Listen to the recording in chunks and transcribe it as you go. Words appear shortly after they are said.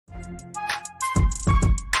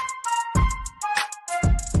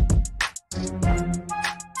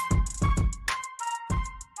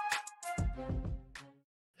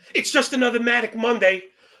It's just another Manic Monday.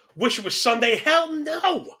 Wish it was Sunday. Hell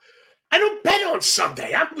no. I don't bet on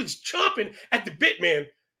Sunday. I was chomping at the bit, man.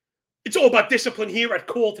 It's all about discipline here at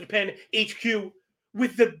Call to the Pen HQ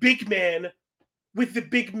with the big man, with the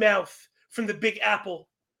big mouth from the Big Apple.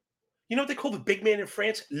 You know what they call the big man in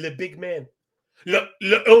France? Le big man. Le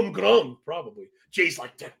homme grand, probably. Jay's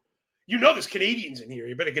like, that. You know there's Canadians in here.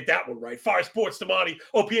 You better get that one right. Fire Sports, Damani,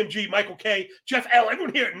 OPMG, Michael K, Jeff L.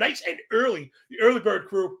 Everyone here nice and early. The early bird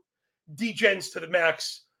crew. D-gens to the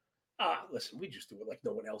max. Listen, we just do it like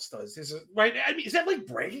no one else does. Is it right? I mean, is that like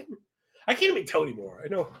bragging? I can't even tell anymore. I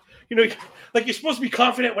know, like you're supposed to be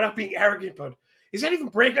confident without being arrogant, but is that even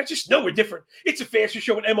bragging? I just know we're different. It's a faster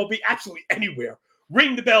show in MLB absolutely anywhere.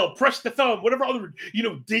 Ring the bell, press the thumb, whatever other,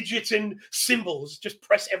 digits and symbols. Just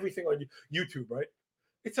press everything on YouTube, right?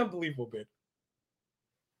 It's unbelievable, man.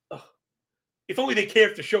 Ugh. If only they care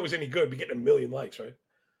if the show is any good, we'd be getting 1 million likes, right?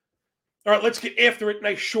 All right, let's get after it.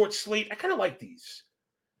 Nice short slate. I kind of like these.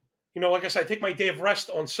 Like I said, I take my day of rest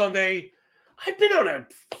on Sunday. I've been on a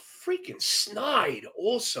freaking snide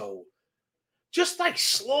also. Just like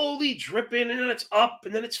slowly dripping, and then it's up,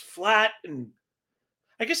 and then it's flat. And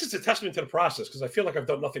I guess it's a testament to the process because I feel like I've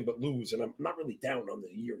done nothing but lose, and I'm not really down on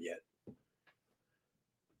the year yet.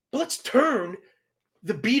 But let's turn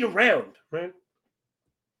the beat around, right?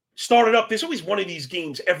 Start it up. There's always one of these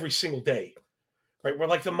games every single day, right? Where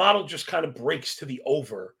like the model just kind of breaks to the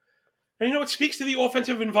over. And, it speaks to the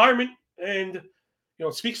offensive environment and,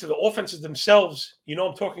 it speaks to the offenses themselves.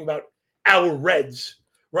 I'm talking about our Reds,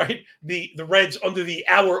 right? The Reds under the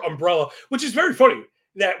our umbrella, which is very funny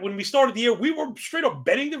that when we started the year, we were straight up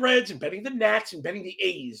betting the Reds and betting the Nats and betting the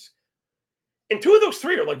A's. And two of those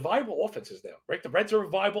three are like viable offenses now, right? The Reds are a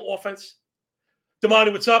viable offense.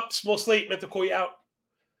 Damani, what's up? Small slate, meant to call you out.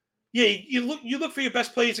 Yeah, you look for your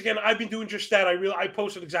best plays again. I've been doing just that. I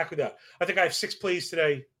posted exactly that. I think I have 6 plays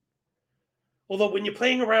today. Although when you're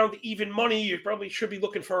playing around even money, you probably should be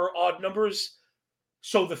looking for odd numbers.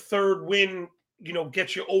 So the third win,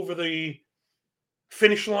 gets you over the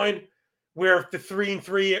finish line, where the 3 and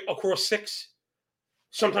 3 across 6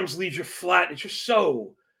 sometimes leaves you flat. It's just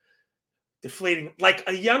so deflating. Like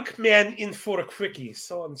a young man in for a quickie.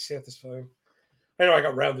 So unsatisfying. I know I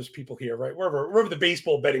got Rounders people here, right? Wherever the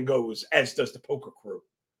baseball betting goes, as does the poker crew.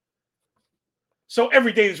 So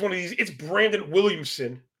every day there's one of these. It's Brandon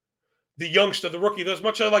Williamson, the youngster, the rookie. As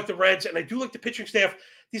much as I like the Reds, and I do like the pitching staff,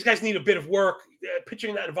 these guys need a bit of work.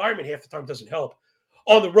 Pitching in that environment half the time doesn't help.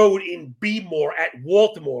 On the road in B-More at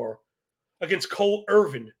Baltimore against Cole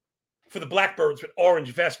Irvin for the Blackbirds with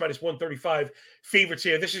orange vest minus 135 favorites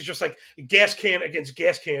here. This is just like gas can against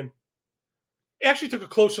gas can. I actually took a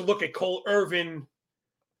closer look at Cole Irvin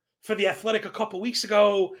for the Athletic a couple weeks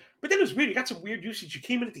ago, but then it was weird. He got some weird usage. He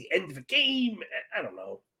came in at the end of a game. I don't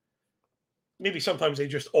know. Maybe sometimes they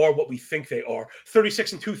just are what we think they are.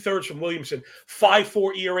 36 2/3 from Williamson.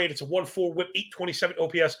 5.4 ERA. It's a 1.4 whip, 827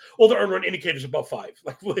 OPS. All the earned run indicators above 5.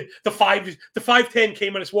 Like the 5.10 K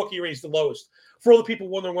minus walk ERA is the lowest. For all the people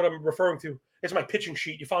wondering what I'm referring to, it's my pitching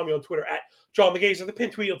sheet. You follow me on Twitter at John McGazer. The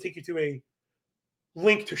pin tweet will take you to a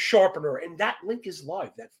link to Sharpener, and that link is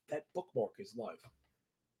live. That bookmark is live.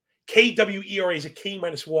 KW ERA is a K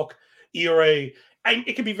minus walk ERA. And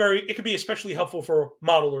it can be especially helpful for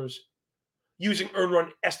modelers using earned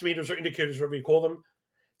run estimators or indicators, whatever you call them,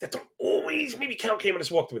 that don't always maybe count K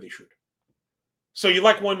minus walk the way they should. So you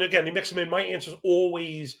like one, again, you mix them in. My answer is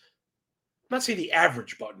always, I'm not saying the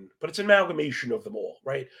average button, but it's an amalgamation of them all,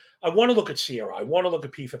 right? I want to look at Sierra. I want to look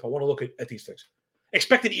at PFIP. I want to look at these things.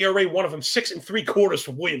 Expected ERA, one of them, 6 3/4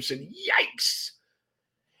 for Williamson. Yikes.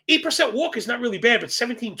 8% walk is not really bad, but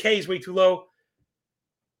 17 K is way too low.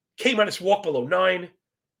 K minus walk below 9.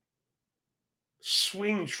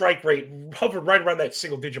 Swing strike rate hovered right around that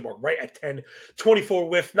single digit mark, right at 10. 24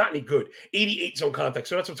 whiff, not any good. 88 zone contact.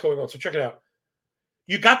 So that's what's going on. So check it out.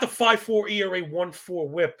 You got the 5.4 ERA, 1.4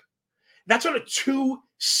 whip. That's on a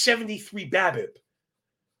 273 BABIP.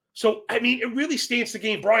 So, I mean, it really stands to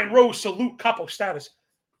gain. Brian Rose, salute, capo status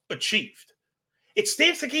achieved. It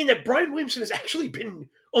stands to gain that Brian Williamson has actually been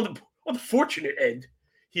on the fortunate end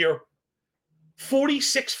here.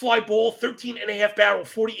 46 fly ball, 13.5 barrel,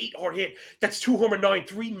 48 hard hit. That's 2 homer 9,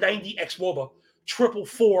 390 ex WOBA,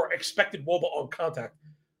 444 expected WOBA on contact.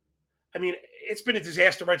 I mean, it's been a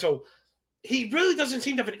disaster, right? So he really doesn't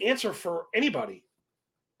seem to have an answer for anybody.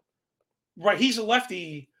 Right? He's a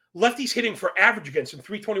lefty. Lefty's hitting for average against him,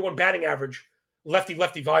 321 batting average, lefty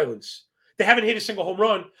violence. They haven't hit a single home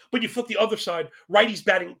run, but you flip the other side. Righty's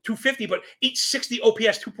batting 250, but 860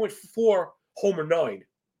 OPS, 2.4 homer 9.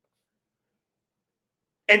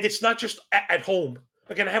 And it's not just at home.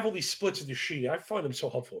 Again, I have all these splits in the sheet. I find them so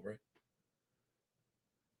helpful, right?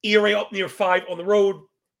 ERA up near 5 on the road,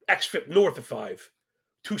 xFIP north of 5,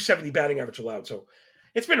 270 batting average allowed. So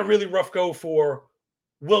it's been a really rough go for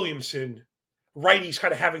Williamson. Righties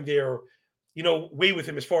kind of having their, way with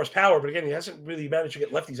him as far as power. But again, he hasn't really managed to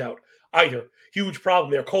get lefties out either. Huge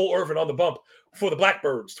problem there. Cole Irvin on the bump for the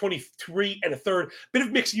Blackbirds, 23 and a third. Bit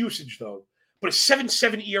of mixed usage, though. But a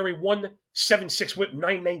 7.7 ERA, 1.76 whip,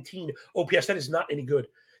 919 OPS. That is not any good.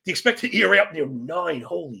 The expected ERA up near 9.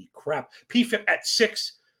 Holy crap. PFIP at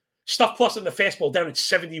 6. Stuff plus in the fastball down at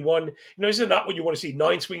 71. This is not what you want to see.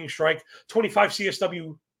 9 swinging strike, 25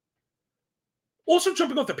 CSW. Also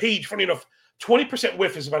jumping off the page, funny enough, 20%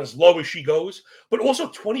 whiff is about as low as she goes, but also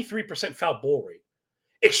 23% foul ball rate.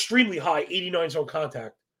 Extremely high, 89 zone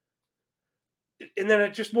contact. And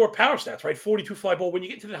then just more power stats, right? 42 fly ball. When you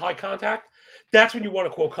get to the high contact, that's when you want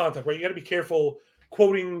to quote contact, right? You got to be careful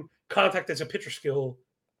quoting contact as a pitcher skill.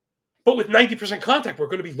 But with 90% contact, we're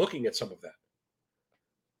going to be looking at some of that.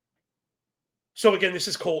 So again, this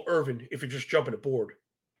is Cole Irvin, if you're just jumping aboard.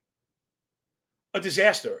 A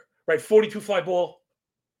disaster, right? 42 fly ball,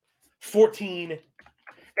 14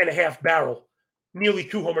 and a half barrel, nearly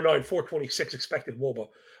 2 homer 9, 426 expected WOBA.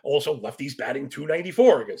 Also, lefties batting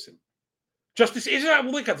 294 against him. Justice, isn't that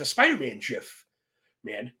like the Spider-Man GIF,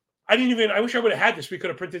 man? I wish I would have had this. We could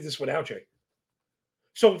have printed this one out, Jay.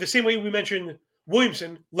 So the same way we mentioned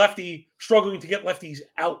Williamson, lefty, struggling to get lefties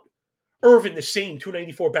out. Irvin, the same,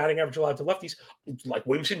 294 batting average allowed to lefties. Like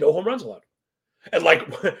Williamson, no home runs allowed. And like,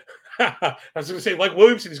 I was going to say, like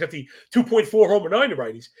Williamson, he's got the 2.4 homer 9 to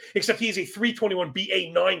righties, except he is a 321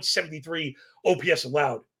 BA 973 OPS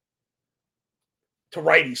allowed to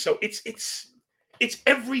righties. So it's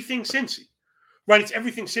everything Cincy, right? It's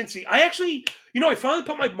everything Cincy. I actually, I finally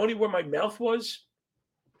put my money where my mouth was.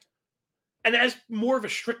 And as more of a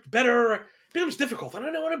strict better, it becomes difficult. I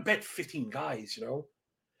don't want to bet 15 guys,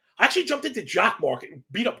 I actually jumped into Jock Market and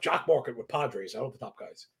beat up Jock Market with Padres. I don't know the top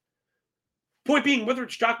guys. Point being, whether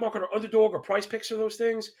it's Jock Market or Underdog or Price Picks or those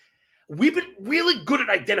things, we've been really good at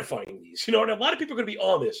identifying these. And a lot of people are going to be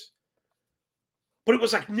on this. But it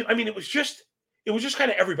was like, it was just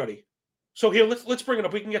kind of everybody. So here, let's bring it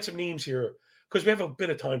up. We can get some names here because we have a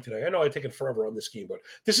bit of time today. I know I've taken forever on this game, but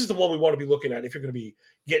this is the one we want to be looking at if you're going to be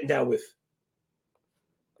getting down with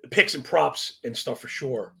picks and props and stuff for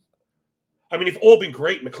sure. They've all been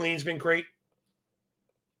great. McLean's been great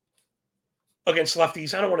against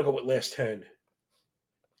lefties. I don't want to go with last 10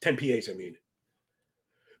 PAs,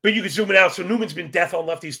 But you can zoom it out. So Newman's been death on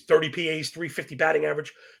lefties, 30 PAs, 350 batting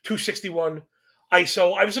average, 261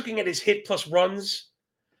 ISO. I was looking at his hit plus runs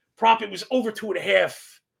prop. It was over 2.5.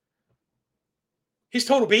 His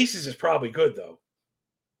total bases is probably good, though,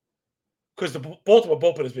 because the Baltimore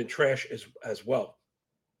bullpen has been trash as well.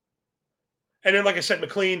 And then, like I said,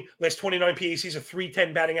 McLean, last 29 PAs, he's a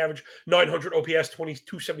 310 batting average, 900 OPS,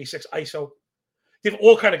 276 ISO. They've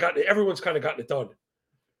all kind of gotten it. Everyone's kind of gotten it done.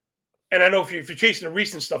 And I know if you're chasing the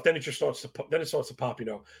recent stuff, then it just starts to pop,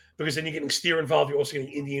 because then you're getting Steer involved, you're also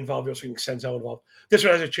getting Indy involved, you're also getting Senzel involved. This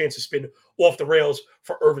one has a chance to spin off the rails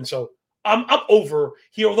for Irvin. So I'm over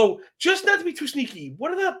here, although just not to be too sneaky.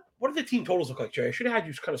 What do the team totals look like, Jay? I should have had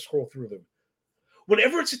you kind of scroll through them.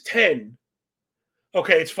 Whenever it's a 10.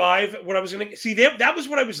 Okay, it's 5. What I was going to see, that was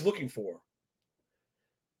what I was looking for.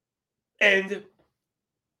 And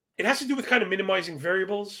it has to do with kind of minimizing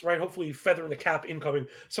variables, right? Hopefully feathering the cap incoming,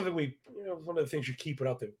 something one of the things you keep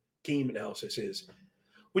without the game analysis is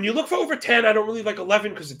when you look for over 10, I don't really like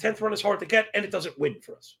 11 because the 10th run is hard to get and it doesn't win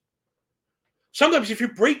for us. Sometimes if you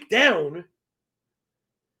break down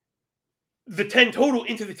the 10 total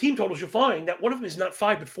into the team totals, you'll find that one of them is not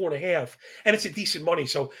 5, but 4.5, and it's a decent money.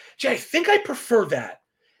 So, Jay, I think I prefer that.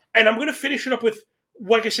 And I'm going to finish it up with,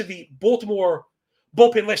 like I said, the Baltimore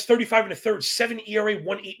bullpen last 35 and a third, 7 ERA,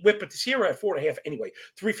 1.8 whip, but the Sierra at 4.5 anyway.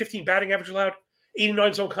 315 batting average allowed,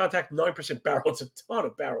 89 zone contact, 9% barrel. It's a ton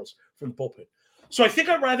of barrels from the bullpen. So I think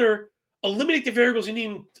I'd rather eliminate the variables and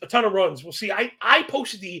need a ton of runs. We'll see. I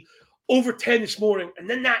posted the over 10 this morning, and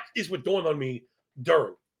then that is what dawned on me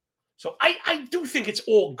during. So I do think it's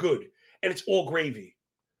all good and it's all gravy.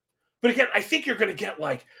 But again, I think you're going to get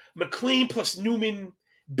like McLean plus Newman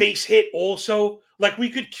base hit also. Like you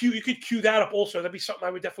could cue that up also. That'd be something I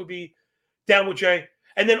would definitely be down with, Jay.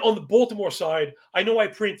 And then on the Baltimore side, I know I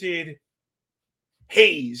printed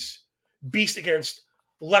Hayes, beast against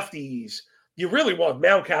lefties. You really want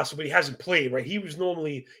Mountcastle, but he hasn't played, right? He's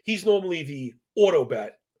normally the auto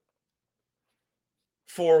bet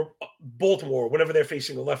for Baltimore whenever they're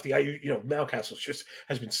facing a lefty. Mountcastle just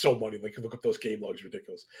has been so money. Like, look up those game logs,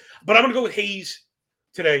 ridiculous. But I'm going to go with Hayes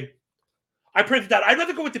today. I printed that. I'd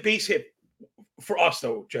rather go with the base hit for us,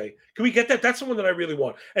 though, Jay. Can we get that? That's the one that I really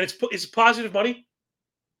want. And it's positive money?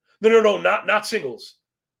 No, not singles.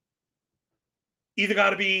 Either got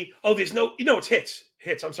to be, there's no, it's hits.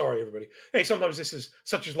 Hits. I'm sorry, everybody. Hey, sometimes this is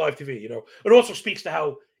such as live TV, It also speaks to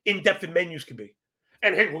how in-depth the menus can be.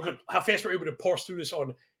 And hey, look at how fast we're able to parse through this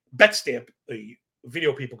on BetStamp. The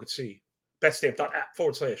video people could see.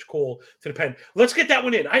 BetStamp.app/call to the pen. Let's get that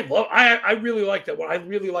one in. I really like that one. I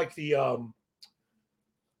really like the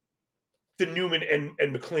Newman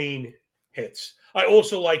and McLean hits. I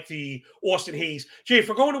also like the Austin Hayes. Jay, if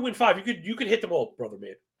we're going to win 5, you could hit them all, brother,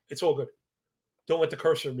 man. It's all good. Don't let the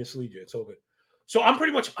cursor mislead you. It's all good. So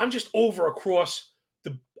I'm just over across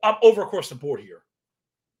the board here.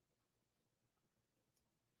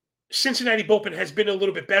 Cincinnati bullpen has been a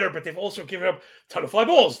little bit better, but they've also given up a ton of fly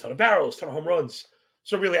balls, a ton of barrels, a ton of home runs.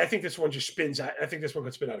 So really, I think this one just spins. I think this one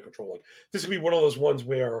could spin out of control. Like, this would be one of those ones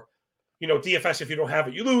where, DFS, if you don't have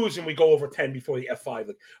it, you lose, and we go over 10 before the F5.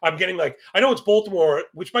 Like, I'm getting I know it's Baltimore,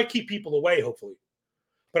 which might keep people away, hopefully,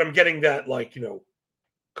 but I'm getting that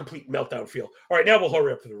complete meltdown feel. All right, now we'll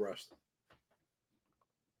hurry up to the rest.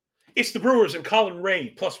 It's the Brewers and Colin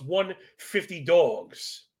Ray plus 150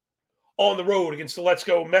 dogs on the road against the Let's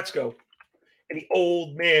Go Mets Go and the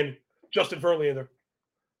old man Justin Verlander.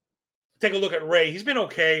 Take a look at Ray. He's been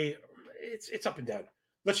okay. It's up and down.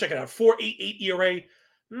 Let's check it out. 4.88 ERA,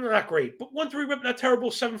 not great, but 1.3 WHIP, not terrible.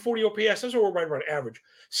 740 OPS. That's all right around average.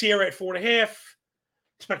 Sierra at 4.5.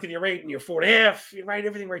 Expected ERA and you're 4.5. You're right.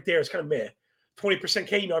 Everything right there is kind of meh. 20%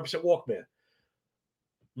 K, 9% walk, man.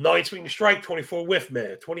 9 swing to strike, 24 whiff,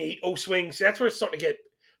 man. 28 O swings. That's where it's starting to get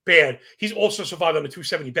bad. He's also survived on a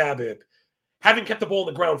 270 BABIP. Having kept the ball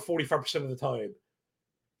on the ground 45% of the time.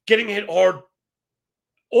 Getting hit hard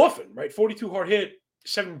often, right? 42 hard hit,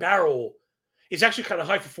 7 barrel is actually kind of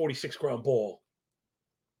high for 46 ground ball.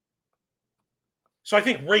 So I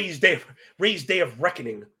think Ray's day of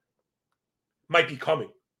reckoning might be coming.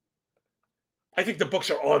 I think the books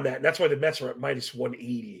are on that, and that's why the Mets are at minus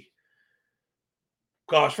 180.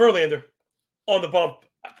 Gosh, Verlander on the bump.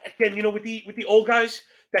 Again, with the old guys,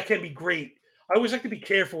 that can be great. I always like to be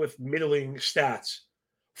careful with middling stats.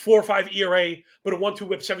 4.5 ERA, but a 1.2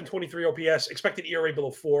 WHIP, 723 OPS, expected ERA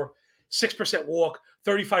below 4, 6% walk,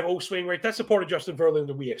 35 O swing rate. That's the part of Justin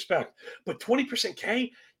Verlander we expect. But 20%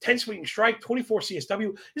 K, 10 swing strike, 24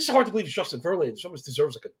 CSW. This is hard to believe it's Justin Verlander. It almost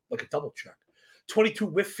deserves like a double check. 22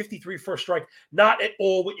 whiff, 53 first strike. Not at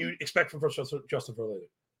all what you'd expect from Justin Verlander.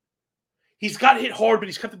 He's got hit hard, but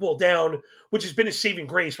he's kept the ball down, which has been his saving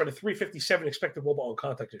grace. For the 357 expected ball on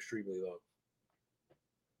contact, extremely low.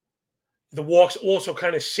 The walks also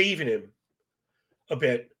kind of saving him a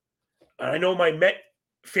bit. I know my Met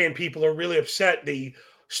fan people are really upset. They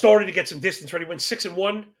started to get some distance, right? He went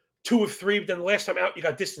 6-1, 2 of 3, but then the last time out, you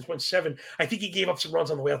got distance, went 7. I think he gave up some runs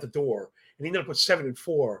on the way out the door, and he ended up with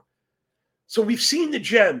 7-4. So we've seen the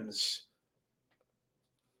gems.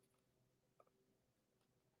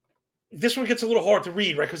 This one gets a little hard to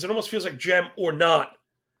read, right? Because it almost feels like gem or not.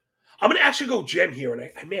 I'm going to actually go gem here, and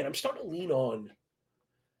I'm starting to lean on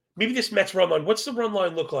maybe this Mets run line. What's the run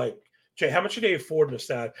line look like? Jay, how much are they affording us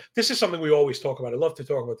that? This is something we always talk about. I love to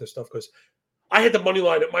talk about this stuff because I had the money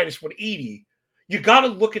line at minus 180. You got to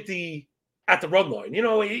look at the run line.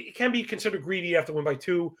 It can be considered greedy after win by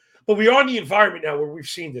 2, but we are in the environment now where we've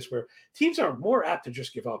seen this, where teams are more apt to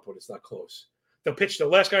just give up when it's not close. They'll pitch the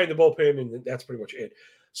last guy in the bullpen, and that's pretty much it.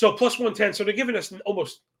 So plus 110. So they're giving us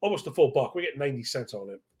almost a full buck. We get 90 cents on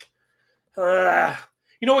it.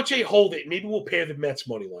 You know what, Jay? Hold it. Maybe we'll pair the Mets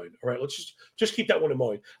money line. All right, let's just keep that one in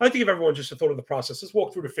mind. I think if everyone just a thought of the process, let's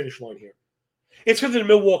walk through the finish line here. It's because of the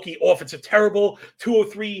Milwaukee offense. A terrible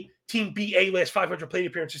 203 Team BA last 500 plate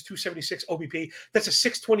appearances, 276 OBP. That's a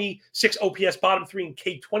 626 OPS, bottom 3 in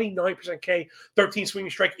K, 29% K, 13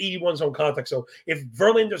 swinging strike, 81 zone contact. So if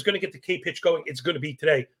Verlander's going to get the K pitch going, it's going to be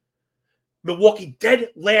today. Milwaukee dead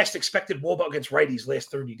last expected WOBA against righties last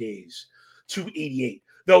 30 days, 288.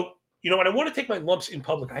 Though, when I want to take my lumps in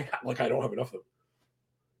public, I don't have enough of them.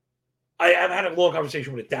 I've had a long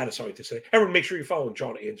conversation with a data scientist today. Everyone, make sure you're following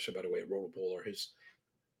John Anderson, by the way, at Rollerball, or his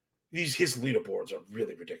leaderboards are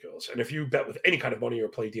really ridiculous. And if you bet with any kind of money or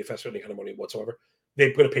play DFS with any kind of money whatsoever,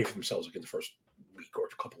 they're going to pay for themselves in the first week or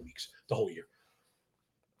a couple of weeks, the whole year.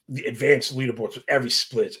 The advanced leaderboards with every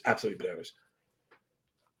split is absolutely bananas.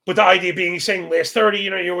 But the idea being, he's saying last 30,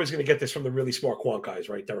 you're always going to get this from the really smart quant guys,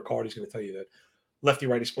 right? Derek Hardy's going to tell you that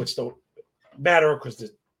lefty-righty splits don't matter because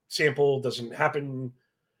the sample doesn't happen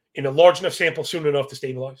in a large enough sample soon enough to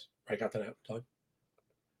stabilize. I got that out of time.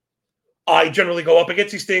 I generally go up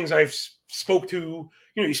against these things. I've spoke to,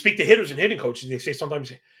 you speak to hitters and hitting coaches. They say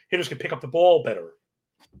sometimes hitters can pick up the ball better.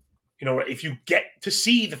 If you get to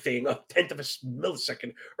see the thing a tenth of a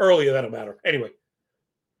millisecond earlier, that'll matter. Anyway,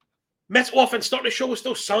 Mets offense starting to show us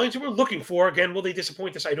those signs that we're looking for. Again, will they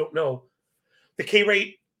disappoint us? I don't know. The K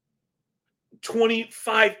rate,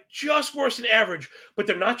 25, just worse than average, but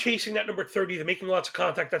they're not chasing that number 30. They're making lots of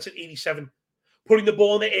contact. That's at 87. Putting the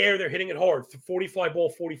ball in the air, they're hitting it hard. 40 fly ball,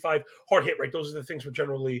 45 hard hit rate. Those are the things we're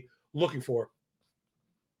generally looking for.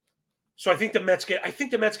 So I think the Mets get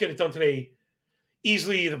it done today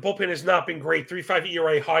easily. The bullpen has not been great. 3.5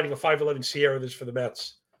 ERA, hiding a 5.11 Sierra. This for the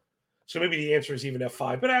Mets. So maybe the answer is even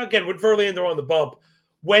F5. But again, with Verlander on the bump,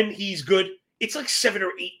 when he's good, it's like 7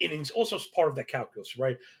 or 8 innings. Also, as part of that calculus,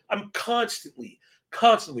 right? I'm constantly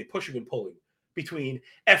pushing and pulling between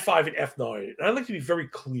F5 and F9. And I like to be very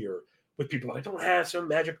clear with people. I don't have some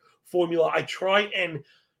magic formula. I try and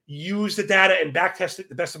use the data and backtest it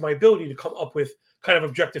the best of my ability to come up with kind of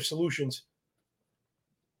objective solutions.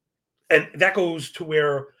 And that goes to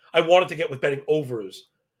where I wanted to get with betting overs.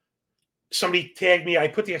 Somebody tagged me. I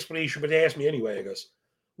put the explanation, but they asked me anyway, I guess,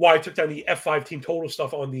 why I took down the F5 team total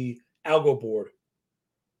stuff on the algo board.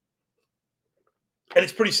 And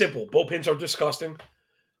it's pretty simple. Bullpens are disgusting.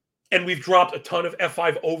 And we've dropped a ton of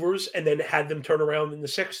F5 overs and then had them turn around in the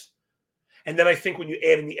 6th. And then I think when you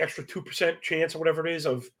add in the extra 2% chance or whatever it is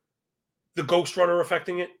of the ghost runner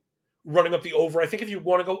affecting it, running up the over, I think if you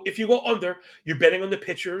go under, you're betting on the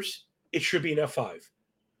pitchers, it should be an F5.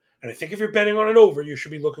 And I think if you're betting on an over, you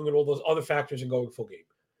should be looking at all those other factors and going full game.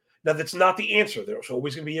 Now, that's not the answer. There's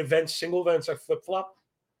always going to be events, single events that flip-flop.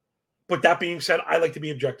 But that being said, I like to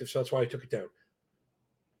be objective, so that's why I took it down.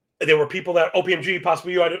 There were people that, OPMG,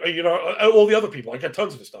 possibly you, all the other people. I got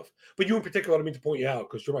tons of this stuff. But you in particular, I don't mean to point you out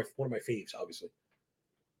because you're one of my faves, obviously.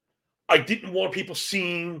 I didn't want people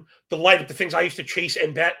seeing the light of the things I used to chase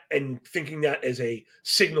and bet and thinking that as a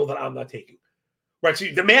signal that I'm not taking. Right? So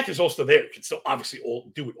the math is also there. You can still obviously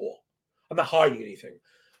do it all. I'm not hiding anything.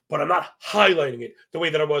 But I'm not highlighting it the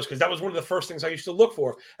way that I was because that was one of the first things I used to look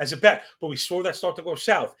for as a bet. But we saw that start to go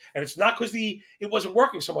south. And it's not because it wasn't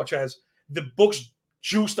working so much as the books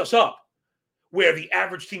juiced us up where the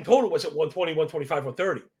average team total was at 120, 125,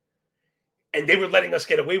 130. And they were letting us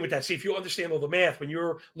get away with that. See, if you understand all the math, when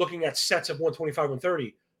you're looking at sets of 125,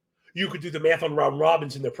 130, you could do the math on round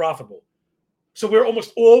robins and they're profitable. So we're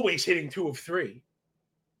almost always hitting 2 of 3.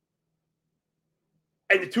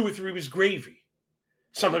 And the 2 of 3 was gravy.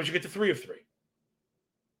 Sometimes you get to 3 of 3.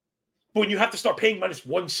 But when you have to start paying minus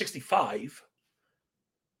 165,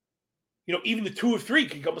 even the 2 of 3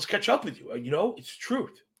 can almost catch up with you. It's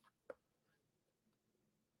truth.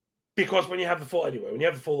 Because when you have the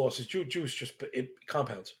full losses, juice just it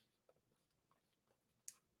compounds.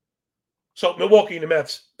 So Milwaukee and the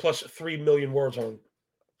Mets plus 3 million words on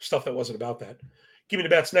stuff that wasn't about that. Give me the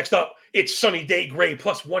bets. Next up, it's Sunny Day Gray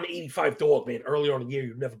plus 185 dog, man. Earlier on in the year,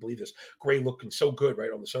 you'd never believe this. Gray looking so good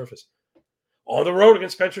right on the surface. On the road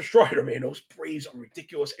against Spencer Strider, man. Those Braves are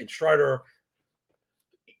ridiculous. And Strider,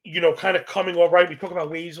 kind of coming all right. We talk about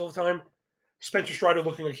waves all the time. Spencer Strider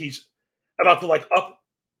looking like he's about to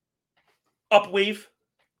up wave.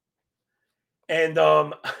 And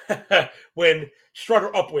when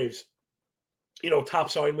Strider up waves, top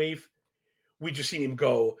sign wave, we just seen him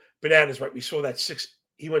go bananas, right? We saw that 6.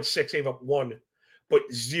 He went 6, gave up 1, but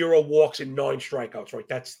 0 walks and 9 strikeouts, right?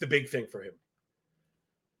 That's the big thing for him.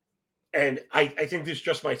 And I think this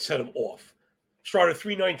just might set him off. Strider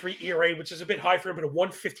 3.93 ERA, which is a bit high for him, but a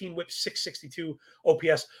 115 whip, 662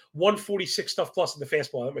 OPS, 146 stuff plus in the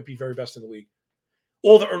fastball. That might be very best in the league.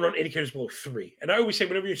 All the earned run indicators below 3. And I always say,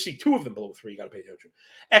 whenever you see 2 of them below 3, you got to pay attention.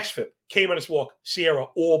 XFIP, K minus walk, Sierra,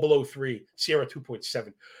 all below 3. Sierra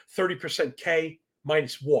 2.7. 30% K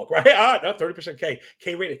minus walk, right? Not 30% K.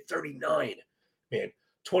 K rate at 39. Man,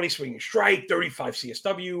 20 swinging strike, 35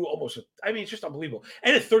 CSW, it's just unbelievable.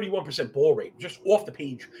 And a 31% ball rate, just off the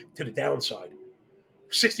page to the downside.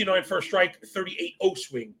 69 first strike, 38 O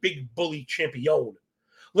swing, big bully champion.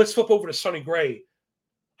 Let's flip over to Sonny Gray.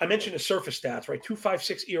 I mentioned the surface stats, right?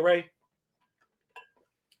 2.56 ERA,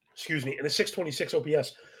 and a 626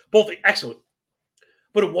 OPS. Both excellent.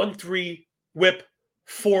 But a 1.3 whip,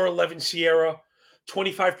 4.11 Sierra,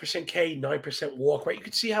 25% K, 9% walk, right? You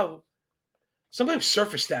can see how sometimes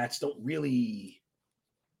surface stats don't really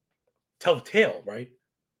tell the tale, right?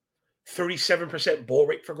 37% ball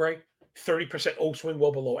rate for Gray, 30% O swing,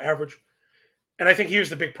 well below average. And I think here's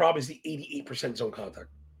the big problem is the 88% zone contact.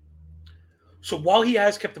 So while he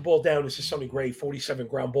has kept the ball down, this is Sonny Gray, 47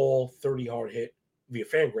 ground ball, 30 hard hit via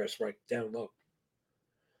Fangraphs, right down low.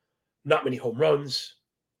 Not many home runs.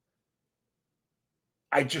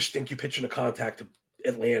 I just think you pitch in a contact to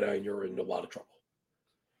Atlanta and you're in a lot of trouble.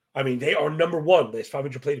 I mean, they are number one last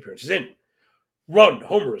 500 plate appearances in run,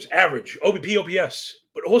 homers, average, OBP, OPS,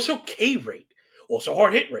 but also K rate, also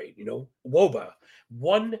hard hit rate, WOBA,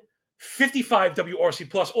 155 WRC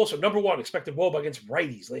plus, also number one expected WOBA against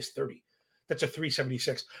righties last 30. That's a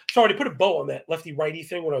 376. Sorry to put a bow on that lefty righty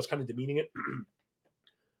thing when I was kind of demeaning it.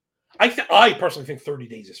 I personally think 30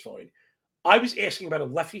 days is fine. I was asking about a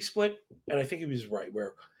lefty split, and I think he was right,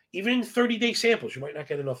 where even in 30-day samples, you might not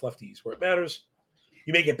get enough lefties. Where it matters,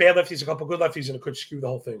 you may get bad lefties, a couple good lefties, and it could skew the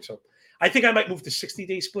whole thing. So I think I might move to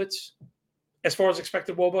 60-day splits as far as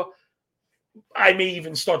expected WOBA. I may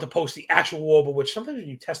even start to post the actual WOBA, which sometimes when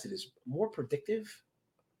you test it is more predictive,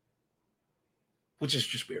 which is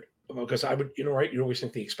just weird. Because I would, right, you always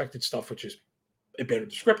think the expected stuff, which is a better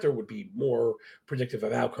descriptor, would be more predictive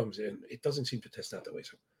of outcomes, and it doesn't seem to test out that way.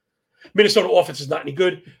 So Minnesota offense is not any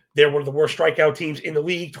good. They're one of the worst strikeout teams in the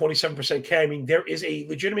league, 27% K. I mean, there is a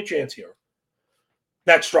legitimate chance here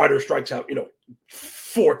that Strider strikes out,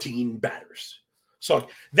 14 batters. So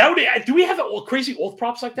that would, do we have crazy alt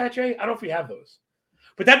props like that, Jay? I don't know if we have those.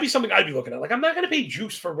 But that'd be something I'd be looking at. Like, I'm not going to pay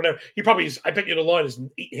juice for whatever. He probably is, I bet you the line is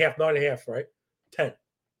 8.5, 9.5, right? 10.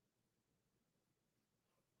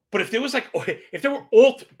 But if there were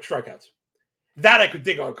alt strikeouts, that I could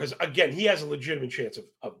dig on because, again, he has a legitimate chance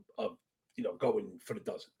of going for the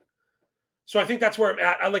dozen. So I think that's where I'm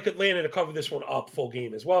at. I like Atlanta to cover this one up full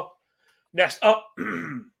game as well. Next up,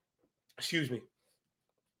 excuse me.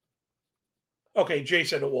 Okay, Jay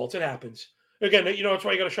said it, Walt. It happens. Again, it's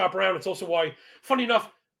why you got to shop around. It's also why, funny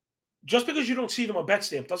enough, just because you don't see them on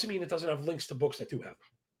BetStamp doesn't mean it doesn't have links to books that do have them.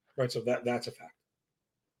 Right? So that's a fact.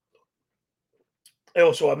 I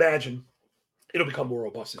also imagine it'll become more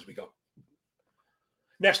robust as we go.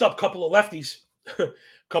 Next up, couple of lefties.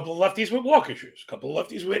 Couple of lefties with walk issues. Couple of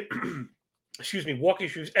lefties with, walk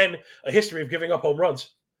issues and a history of giving up home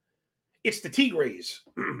runs. It's the Tigres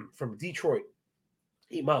from Detroit.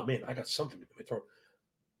 8 Mile, man, I got something in my throat.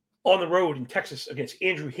 On the road in Texas against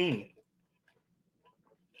Andrew Heaney.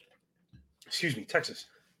 Texas.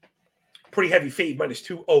 Pretty heavy fade, minus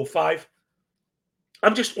 205.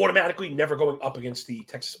 I'm just automatically never going up against the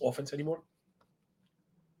Texas offense anymore.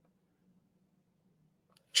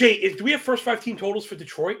 Jay, do we have first 5 team totals for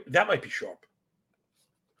Detroit? That might be sharp.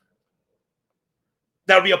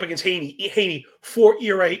 That would be up against Heaney. Heaney, 4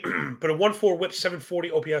 ERA, but a 1.4 whip,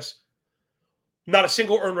 740 OPS. Not a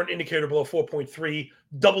single earned run indicator below 4.3.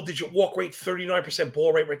 Double-digit walk rate, 39%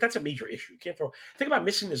 ball rate. Right, that's a major issue. You can't throw. Think about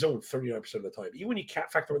missing the zone 39% of the time. Even when you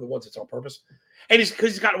can't factor in the ones that's on purpose. And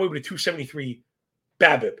because he's gotten away with a 273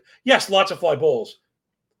 BABIP. Yes, lots of fly balls.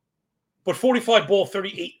 But 40 fly ball,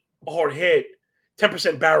 38 hard hit,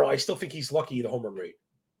 10% barrel. I still think he's lucky at the home run rate.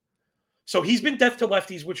 So he's been death to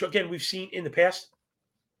lefties, which, again, we've seen in the past.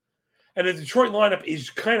 And the Detroit lineup is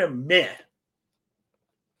kind of meh.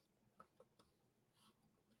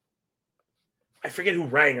 I forget who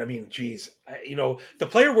rang. I mean, geez. The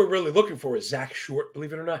player we're really looking for is Zach Short,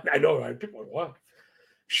 believe it or not. I know. People are like, what?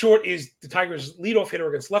 Short is the Tigers' leadoff hitter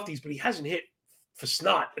against lefties, but he hasn't hit for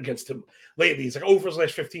snot against him lately. He's like over his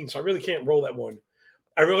last 15, so I really can't roll that one.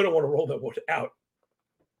 I really don't want to roll that one out.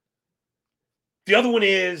 The other one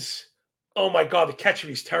is, oh my God, the catcher,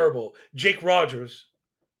 he's terrible. Jake Rogers.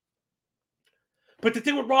 But the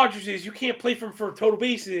thing with Rogers is you can't play for him for total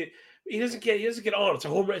bases. He doesn't get on. It's a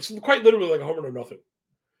home run. It's quite literally like a home run or nothing.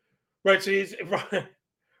 Right.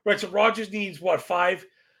 So Rogers needs what, 5?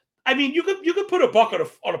 I mean, you could put a buck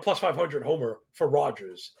on a plus 500 homer for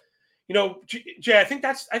Rogers. Jay, I think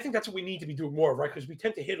that's what we need to be doing more of, right? Because we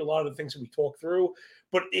tend to hit a lot of the things that we talk through,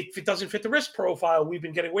 but if it doesn't fit the risk profile, we've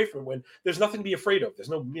been getting away from it. When there's nothing to be afraid of. There's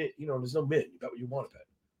no mid. There's no mid. You bet what you want to bet.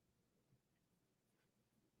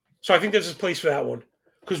 So I think there's a place for that one.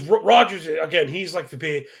 Because Rogers, again, he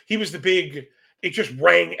was the big, it just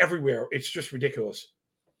rang everywhere. It's just ridiculous.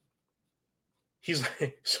 He's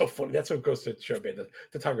like, so funny. That's what goes to show, man.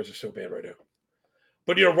 The Tigers are so bad right now.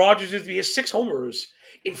 But, Rogers he has 6 homers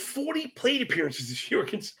in 40 plate appearances this year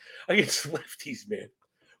against lefties, man.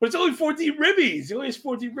 But it's only 14 ribbies. He only has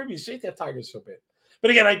 14 ribbies. Ain't that Tigers so bad?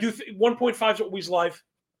 But again, I do think 1.5 is always live.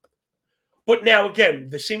 But now, again,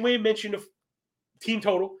 the same way I mentioned of team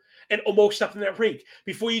total, and almost up in that rate.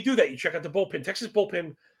 Before you do that, you check out the bullpen. Texas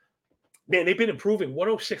bullpen, man, they've been improving.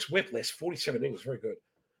 106 whip last 47 innings. Very good.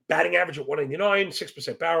 Batting average at 199,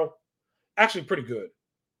 6% barrel. Actually pretty good.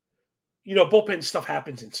 Bullpen stuff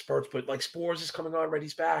happens in spurts, but like Spores is coming on, right?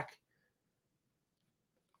 He's back.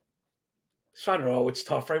 So I don't know. It's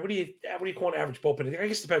tough, right? What do you call an average bullpen? I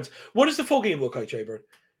guess it depends. What does the full game look like, Jay Bird?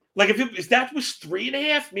 Like if that was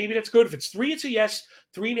 3.5, maybe that's good. If it's 3, it's a yes.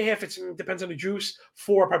 3.5, it depends on the juice.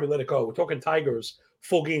 4, I'll probably let it go. We're talking Tigers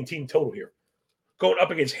full game team total here. Going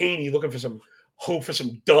up against Haney, looking for some hope for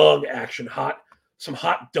some dung action, some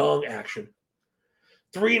hot dung action.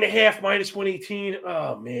 3.5 minus 118.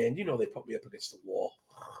 Oh man, they put me up against the wall.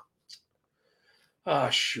 Ah,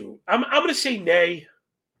 shoot. I'm gonna say nay.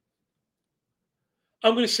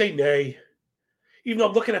 I'm gonna say nay. Even though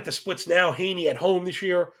I'm looking at the splits now, Haney at home this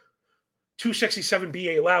year, 267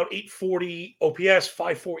 BA allowed, 840 OPS,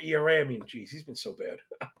 5.4 ERA. I mean, geez, he's been so bad.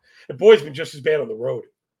 The boy's been just as bad on the road.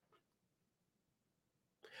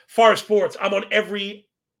 Forest Sports, I'm on every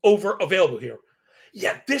over available here.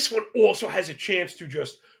 Yeah, this one also has a chance to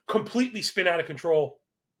just completely spin out of control.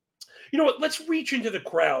 You know what? Let's reach into the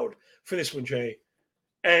crowd for this one, Jay.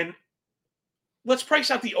 And let's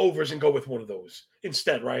price out the overs and go with one of those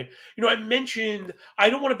instead, right? I mentioned, I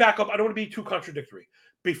don't want to back up. I don't want to be too contradictory.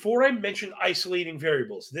 Before I mentioned isolating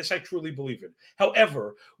variables, this I truly believe in.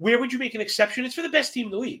 However, where would you make an exception? It's for the best team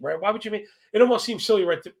in the league, right? Why would you make it? Almost seems silly,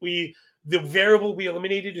 right? That the variable we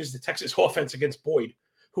eliminated is the Texas offense against Boyd,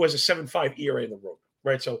 who has a 7.5 ERA in the road,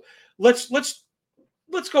 right? So let's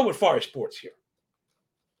go with Forest Sports here.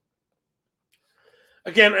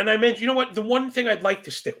 Again, and I mentioned, you know what? The one thing I'd like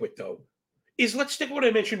to stick with though is let's stick with what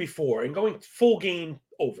I mentioned before and going full game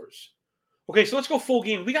overs. Okay, so let's go full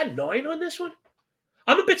game. We got 9 on this one.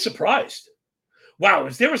 I'm a bit surprised. Wow,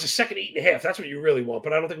 if there was a second 8.5, that's what you really want,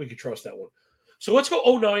 but I don't think we could trust that one. So let's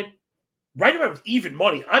go 09. Right around even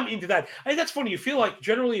money. I'm into that. I think that's funny. You feel like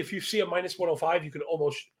generally if you see a minus 105, you can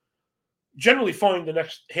almost generally find the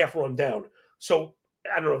next half run down. So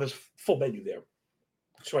I don't know. There's a full menu there.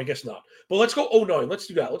 So I guess not. But let's go 09. Let's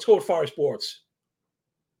do that. Let's go with Forest Sports.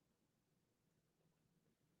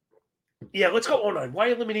 Yeah, let's go 09. Why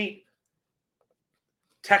eliminate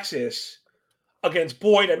Texas against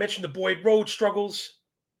Boyd? I mentioned the Boyd road struggles.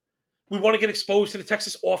 We want to get exposed to the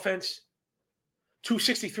Texas offense.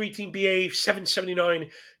 263 team BA, 779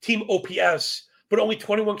 team OPS, but only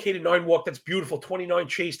 21K to 9 walk. That's beautiful. 29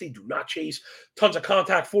 chase. They do not chase. Tons of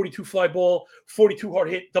contact. 42 fly ball, 42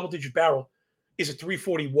 hard hit, double-digit barrel is a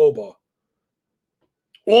 340 WOBA.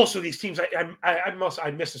 Also, these teams,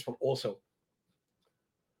 I missed this one also.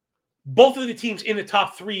 Both of the teams in the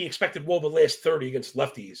top 3 expected WOBA last 30 against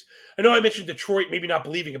lefties. I know I mentioned Detroit maybe not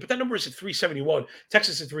believing it, but that number is at 371.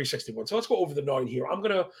 Texas is 361. So let's go over the 9 here. I'm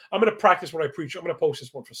gonna practice what I preach. I'm gonna post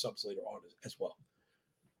this one for subs later on as well.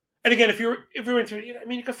 And again, if you're into it,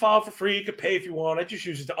 you can file for free. You can pay if you want. I just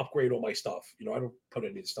use it to upgrade all my stuff. I don't put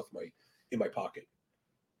any of the stuff in my pocket.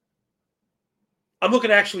 I'm looking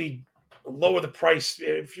to actually lower the price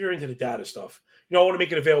if you're into the data stuff. I want to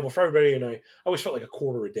make it available for everybody, and I always felt like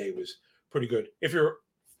 $0.25 a day was pretty good. If you're,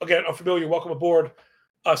 again, unfamiliar, welcome aboard.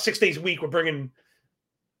 6 days a week, we're bringing,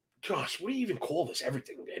 gosh, what do you even call this?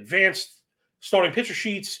 Everything. Advanced starting pitcher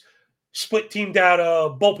sheets, split team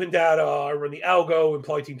data, bullpen data. I run the algo,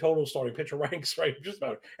 implied team total, starting pitcher ranks, right? Just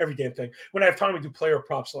about every damn thing. When I have time, I do player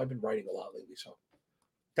props, so I've been writing a lot lately. So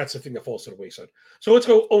that's the thing that falls to the wayside. So let's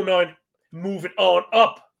go 09, moving on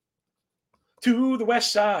up to the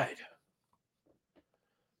west side.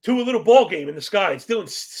 To a little ball game in the sky. It's Dylan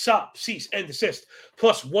Sop, cease, and desist.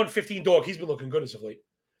 Plus 115 dog. He's been looking good as of late.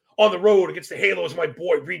 On the road against the Halos, my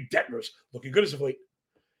boy, Reed Detmers, looking good as of late.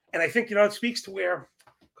 And I think, it speaks to where,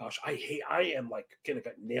 gosh, I am like, kind of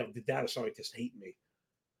got nailed. The data scientist hating me.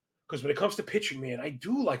 Because when it comes to pitching, man, I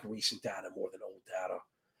do like recent data more than old data.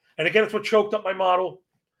 And again, it's what choked up my model.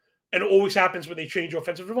 And it always happens when they change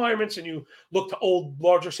offensive environments and you look to old,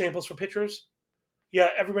 larger samples for pitchers. Yeah,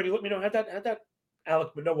 everybody let me know. Had that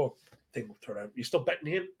Alec Manoa thing will turn out. You still betting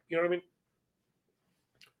him? You know what I mean?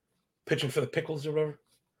 Pitching for the Pickles or whatever.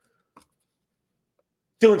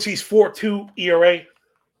 Dylan sees 4.2 ERA,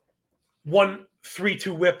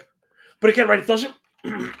 1.32 whip. But again, right, it doesn't.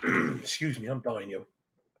 Excuse me, I'm dying, yo.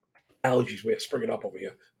 Allergies way springing up over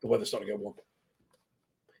here. The weather's starting to get warm.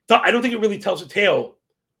 I don't think it really tells a tale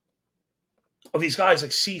of these guys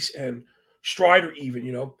like Cease and Strider, even,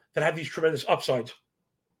 that have these tremendous upsides.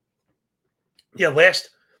 Yeah,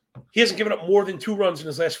 he hasn't given up more than 2 runs in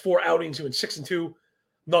his last 4 outings. He went 6-2,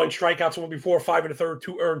 9 strikeouts, one before, 5 1/3,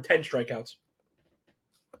 2 earned, 10 strikeouts.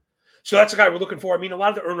 So that's the guy we're looking for. I mean, a lot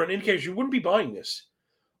of the earned run indicators, you wouldn't be buying this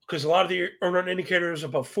because a lot of the earned run indicators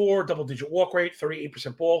above 4, double-digit walk rate,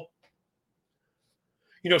 38% ball.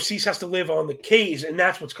 Cease has to live on the Ks, and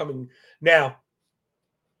that's what's coming now.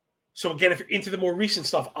 So again, if you're into the more recent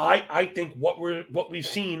stuff, I think what we've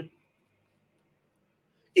seen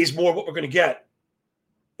is more what we're going to get.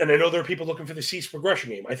 And I know there are people looking for the Cease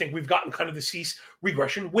progression game. I think we've gotten kind of the Cease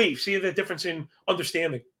regression wave. See the difference in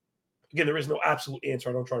understanding. Again, there is no absolute answer.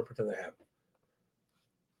 I don't try to pretend I have.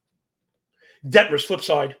 Detmer's flip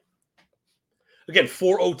side. Again,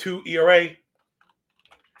 4.02 ERA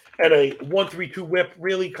and a 1.32 whip.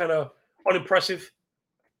 Really kind of unimpressive.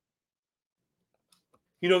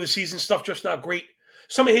 The season stuff just not great.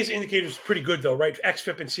 Some of his indicators are pretty good, though, right?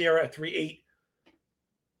 XFIP and Sierra at 3.8.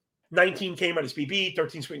 19 came on his BB,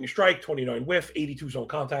 13 swinging strike, 29 whiff, 82 zone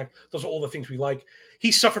contact. Those are all the things we like.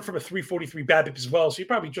 He suffered from a 3.43 BABIP as well, so you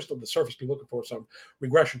probably just on the surface be looking for some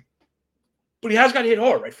regression. But he has got hit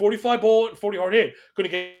hard, right? 45 ball and 40 hard hit. Going to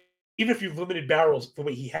get, even if you've limited barrels the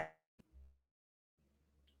way he had.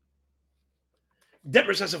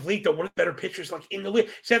 Detmers as of late, though, one of the better pitchers like in the league.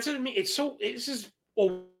 See, that's what I mean. This is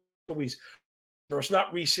always, it's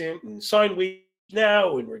not recent and sine wave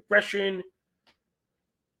now and regression.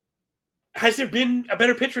 Has there been a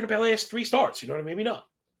better pitcher in the last 3 starts? You know what I mean? Maybe not.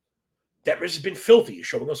 Detmers has been filthy. He's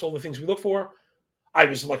showing us all the things we look for. I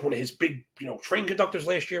was like one of his big, train conductors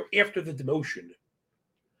last year after the demotion.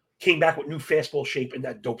 Came back with new fastball shape and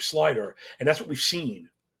that dope slider. And that's what we've seen.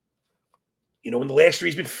 In the last 3,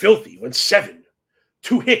 he's been filthy. Went 7.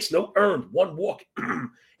 2 hits, no earned, 1 walk,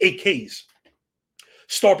 8 Ks.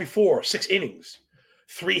 Start before, 6 innings.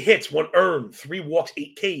 3 hits, 1 earned, 3 walks,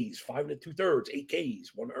 8 Ks. 5 2/3, 8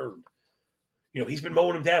 Ks, 1 earned. He's been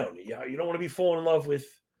mowing him down. Yeah, you don't want to be falling in love with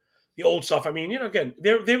the old stuff. I mean, again,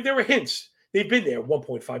 there were hints. They've been there.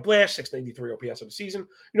 1.5 blast, 693 OPS of the season.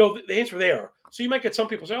 The hints were there. So you might get some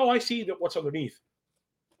people say, oh, I see what's underneath.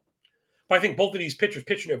 But I think both of these pitchers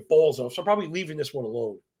pitching their balls off, so I'm probably leaving this one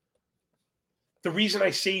alone. The reason I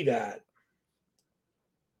say that,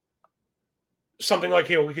 something like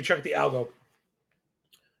here, we could check the algo.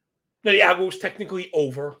 Now, the algo is technically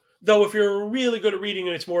over, though if you're really good at reading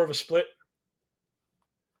it, it's more of a split.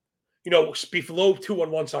 Below 2 on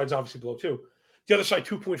one side is obviously below 2. The other side,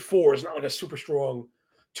 2.4, is not like a super strong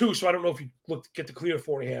 2, so I don't know if you get to clear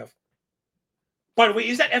 4.5. By the way,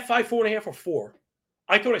 is that F5 4.5 or 4?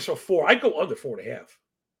 I thought I saw 4. I'd go under 4.5.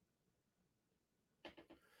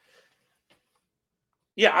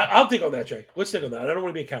 Yeah, I'll dig on that, Jay. Let's dig on that. I don't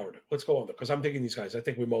want to be a coward. Let's go under, because I'm digging these guys. I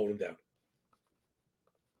think we're mowing them down.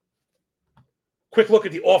 Quick look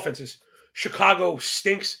at the offenses. Chicago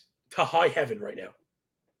stinks to high heaven right now.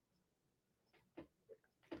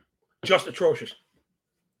 Just atrocious.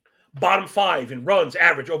 Bottom 5 in runs,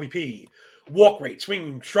 average, OBP, walk rate,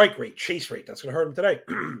 swing strike rate, chase rate. That's going to hurt them today.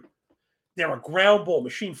 They're a ground ball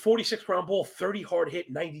machine. 46 ground ball, 30 hard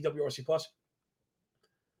hit, 90 WRC plus.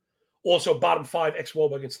 Also, bottom 5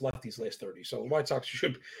 ex-WOBA against lefties last 30. So the White Sox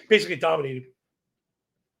should basically dominated.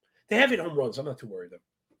 They have hit home runs. I'm not too worried, though.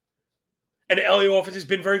 And the LA offense has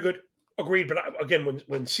been very good. Agreed. But again,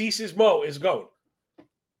 when Cease's Mo is going,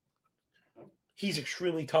 he's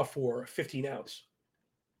extremely tough for 15 outs.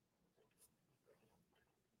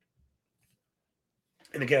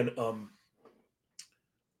 And again,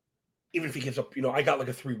 even if he gives up, I got like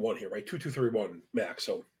a 3-1 here, right? 2-2-3-1 max.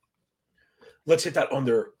 So let's hit that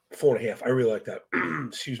under 4.5. I really like that.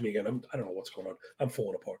 Excuse me again. I don't know what's going on. I'm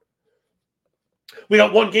falling apart. We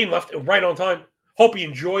got 1 game left, right on time. Hope you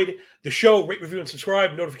enjoyed the show. Rate, review, and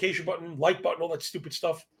subscribe. Notification button, like button, all that stupid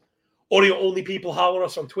stuff. Audio-only people holler at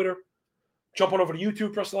us on Twitter. Jump on over to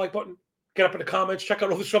YouTube, press the like button. Get up in the comments. Check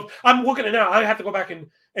out all the stuff. I'm looking at it now. I have to go back and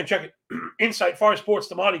check it. Insight, Fire Sports,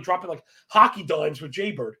 Damani dropping like hockey dimes with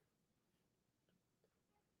Jaybird.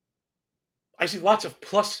 I see lots of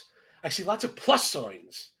plus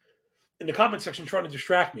signs in the comment section trying to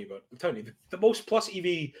distract me. But I'm telling you, the most plus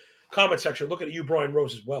EV comment section, looking at you, Brian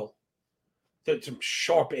Rose, as well. There's some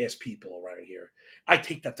sharp-ass people around here. I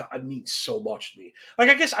take that it means so much to me. Like,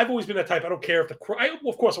 I guess I've always been that type. I don't care if of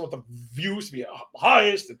course, I want the views to be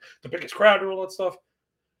highest and the biggest crowd and all that stuff.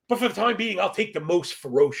 But for the time being, I'll take the most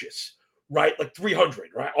ferocious, right? Like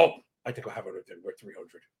 300, right? Oh, I think I'll have another thing. We're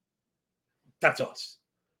 300. That's us.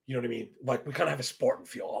 You know what I mean? Like, we kind of have a Spartan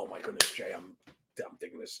feel. Oh, my goodness, Jay, I'm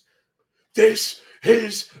digging this. This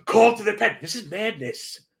is Call to the Pen. This is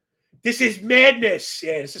madness. This is madness.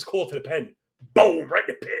 Yeah, this is Call to the Pen. Boom, right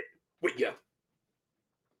in the pit with you.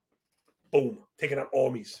 Boom, taking out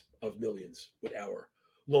armies of millions with our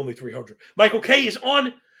lonely 300. Michael K is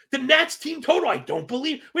on the Nats team total. I don't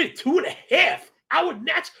believe. Wait, 2.5. Our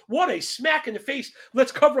Nats. What a smack in the face.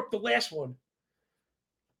 Let's cover up the last one.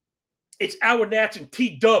 It's our Nats and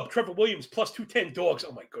T-Dub, Trevor Williams, plus 210 dogs.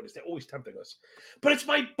 Oh, my goodness. They're always tempting us. But it's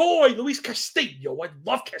my boy, Luis Castillo. I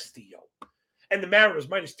love Castillo. And the Mariners,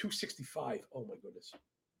 minus 265. Oh, my goodness.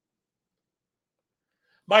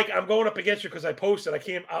 Mike, I'm going up against you because I posted. I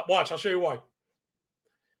can't watch. I'll show you why.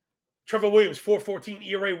 Trevor Williams, 4.14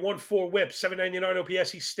 ERA, 1.4 whip, 7.99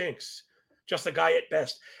 OPS. He stinks. Just a guy at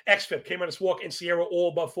best. XFIP, came minus walk, and Sierra all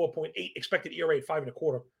above 4.8. Expected ERA at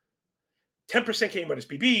 5.25. 10% came minus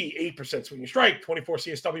BB, 8% swing and strike, 24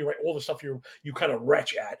 CSW, right? All the stuff you kind of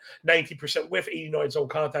retch at. 19% whiff, 89 zone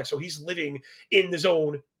contact. So he's living in the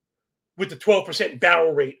zone with the 12%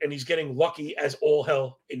 barrel rate, and he's getting lucky as all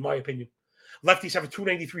hell, in my opinion. Lefties have a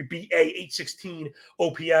 293 BA, 816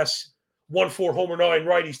 OPS, 1.4 homer 9.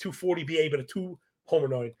 Righties 240 BA, but a 2 homer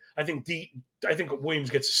 9. I think Williams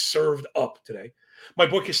gets served up today. My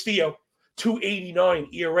boy Castillo, 289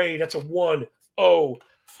 ERA. That's a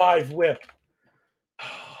 1.05 whip.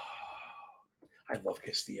 I love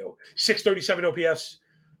Castillo. 637 OPS.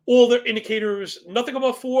 All the indicators, nothing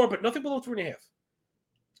above 4, but nothing below 3.5.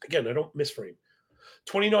 Again, I don't misframe.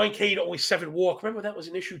 29K to only 7 walk. Remember, that was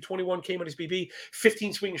an issue. 21K on his BB.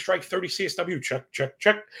 15 swing and strike. 30 CSW. Check, check,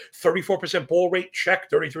 check. 34% ball rate. Check.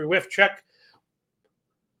 33 whiff. Check.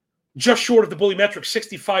 Just short of the bully metric.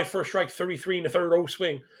 65 first strike. 33 in the third O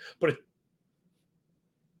swing. But a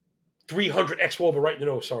 300 X-Wall, but right in the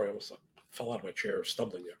nose. Sorry, I almost fell out of my chair,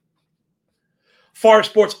 stumbling there. Far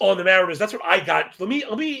Sports on the Mariners. That's what I got. Let me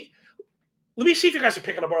see if you guys are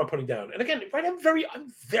picking up what I'm putting down. And again, right, I'm very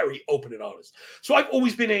open and honest. So I've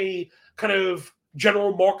always been a kind of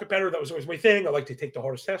general market bettor. That was always my thing. I like to take the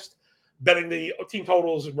hardest test, betting the team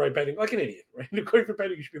totals and right betting like an idiot. Right, according for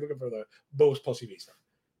betting, you should be looking for the most plus EV stuff.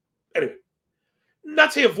 Anyway,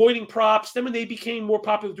 not say avoiding props. Then when they became more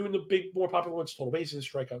popular, doing the big, more popular ones, total bases,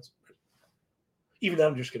 strikeouts. Even that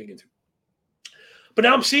I'm just getting into. But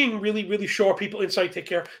now I'm seeing really, really sharp people, Insight, take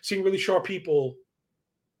care, seeing really sharp people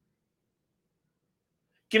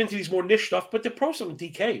get into these more niche stuff, but the pros on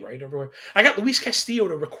DK, right? Everywhere. I got Luis Castillo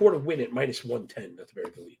to record a win at minus 110 at the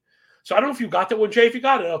very least. So I don't know if you got that one, Jay. If you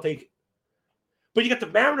got it, I'll take it. But you got the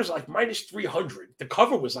Mariners like minus 300. The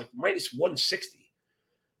cover was like minus 160.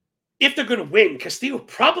 If they're going to win, Castillo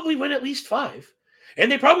probably win at least 5. And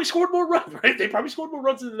they probably scored more runs, right? They probably scored more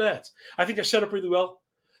runs than the Nats. I think they're set up really well.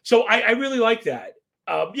 So I really like that.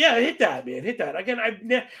 Yeah, hit that, man. Hit that. Again,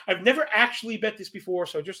 I've never actually bet this before,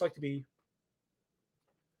 so I just like to be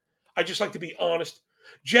honest.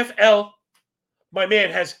 Jeff L., my man,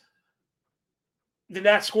 has the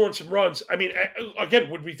Nats scoring some runs. I mean, again,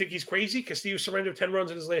 would we think he's crazy? Castillo surrendered 10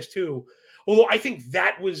 runs in his last 2. Although I think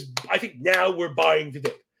now we're buying the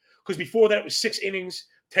dip. Because before that, it was 6 innings,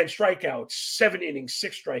 10 strikeouts, 7 innings,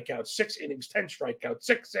 6 strikeouts, 6 innings, 10 strikeouts,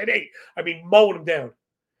 6 and 8. I mean, mowing him down.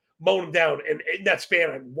 And in that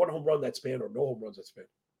span, 1 home run that span or no home runs that span.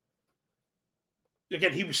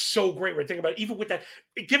 Again, he was so great, right? Think about it. Even with that,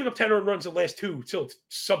 giving up 10 earned runs in the last 2, still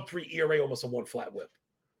sub 3 ERA, almost a 1 flat whip.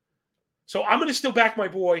 So I'm going to still back my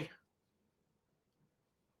boy.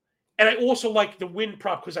 And I also like the win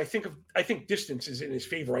prop because I think distance is in his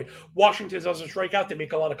favor, right? Washington doesn't strike out; they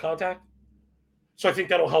make a lot of contact. So I think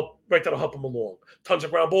that'll help, right? That'll help him along. Tons of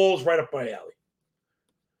ground balls, right up my alley.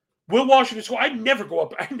 Will Washington score? I never go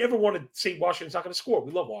up. I never want to say Washington's not going to score.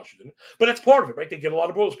 We love Washington. But that's part of it, right? They get a lot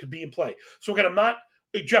of balls, could be in play. So again, I'm not,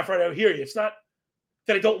 Jeff, right, I hear you. It's not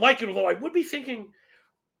that I don't like it, although I would be thinking,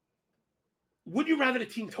 would you rather the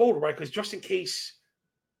team total, right? Because just in case,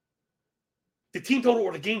 the team total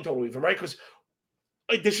or the game total even, right? Because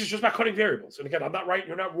this is just about cutting variables. And again, I'm not right.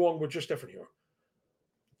 You're not wrong. We're just different here.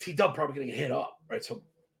 T-Dub probably going to get hit up, right? So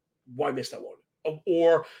why miss that one?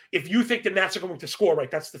 Or if you think the Nats are going to score, right,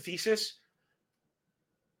 that's the thesis.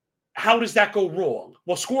 How does that go wrong?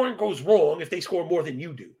 Well, scoring goes wrong if they score more than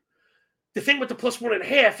you do. The thing with the plus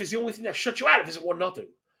 1.5 is the only thing that shuts you out of is 1-0.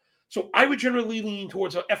 So I would generally lean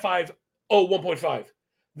towards a F5, 1.5,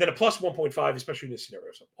 than a plus 1.5, especially in this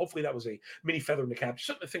scenario. So hopefully that was a mini feather in the cap.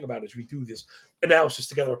 Something to think about as we do this analysis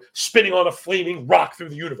together, spinning on a flaming rock through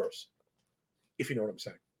the universe, if you know what I'm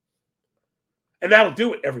saying. And that'll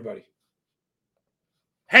do it, everybody.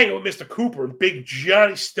 Hanging with Mr. Cooper and Big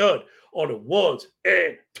Johnny Stud on the 1s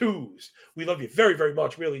and 2s. We love you very, very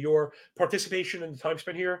much. Really, your participation and the time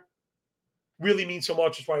spent here really means so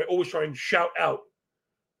much. That's why I always try and shout out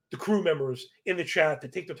the crew members in the chat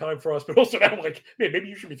that take the time for us. But also now I'm like, man, maybe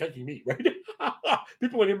you should be thanking me, right?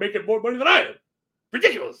 People are here making more money than I am.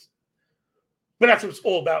 Ridiculous. But that's what it's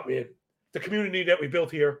all about, man. The community that we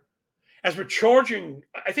built here. As we're charging,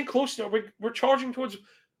 I think close to, we're charging towards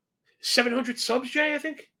 700 subs, Jay, I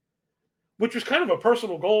think, which was kind of a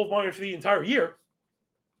personal goal of mine for the entire year.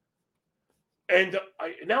 And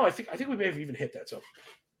I think we may have even hit that. So,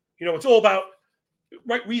 it's all about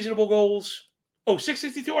right reasonable goals. Oh,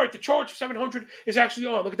 662. All right, the charge of 700 is actually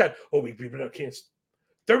on. Look at that. Oh, we can't.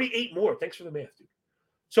 38 more. Thanks for the math, dude.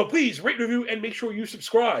 So please rate, review, and make sure you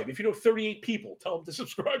subscribe. If you know 38 people, tell them to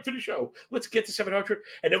subscribe to the show. Let's get to 700,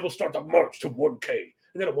 and then we'll start the march to 1K.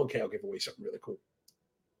 And then at 1K, I'll give away something really cool.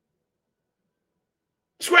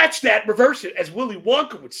 Scratch that, reverse it, as Willy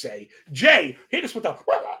Wonka would say. Jay, hit us with a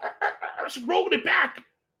rolling it back.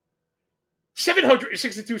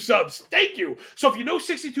 762 subs. Thank you. So if you know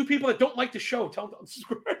 62 people that don't like the show, tell them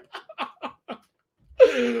to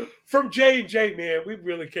unsubscribe. From Jay and Jay, man, we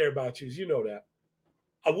really care about you. You know that.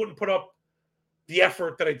 I wouldn't put up the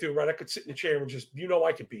effort that I do, right? I could sit in the chair and just,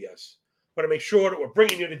 I could BS. But I make sure that we're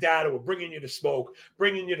bringing you the data, we're bringing you the smoke,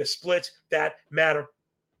 bringing you the splits that matter,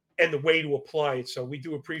 and the way to apply it. So we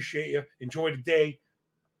do appreciate you. Enjoy the day.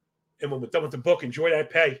 And when we're done with the book, enjoy that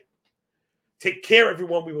pay. Take care,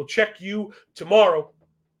 everyone. We will check you tomorrow.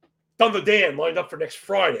 Thunder Dan lined up for next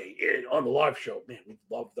Friday on the live show. Man, we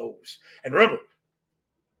love those. And remember,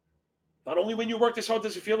 not only when you work this hard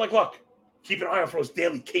does it feel like luck. Keep an eye out for those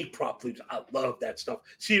daily K prop leaves. I love that stuff.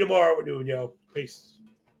 See you tomorrow. We're doing, Peace.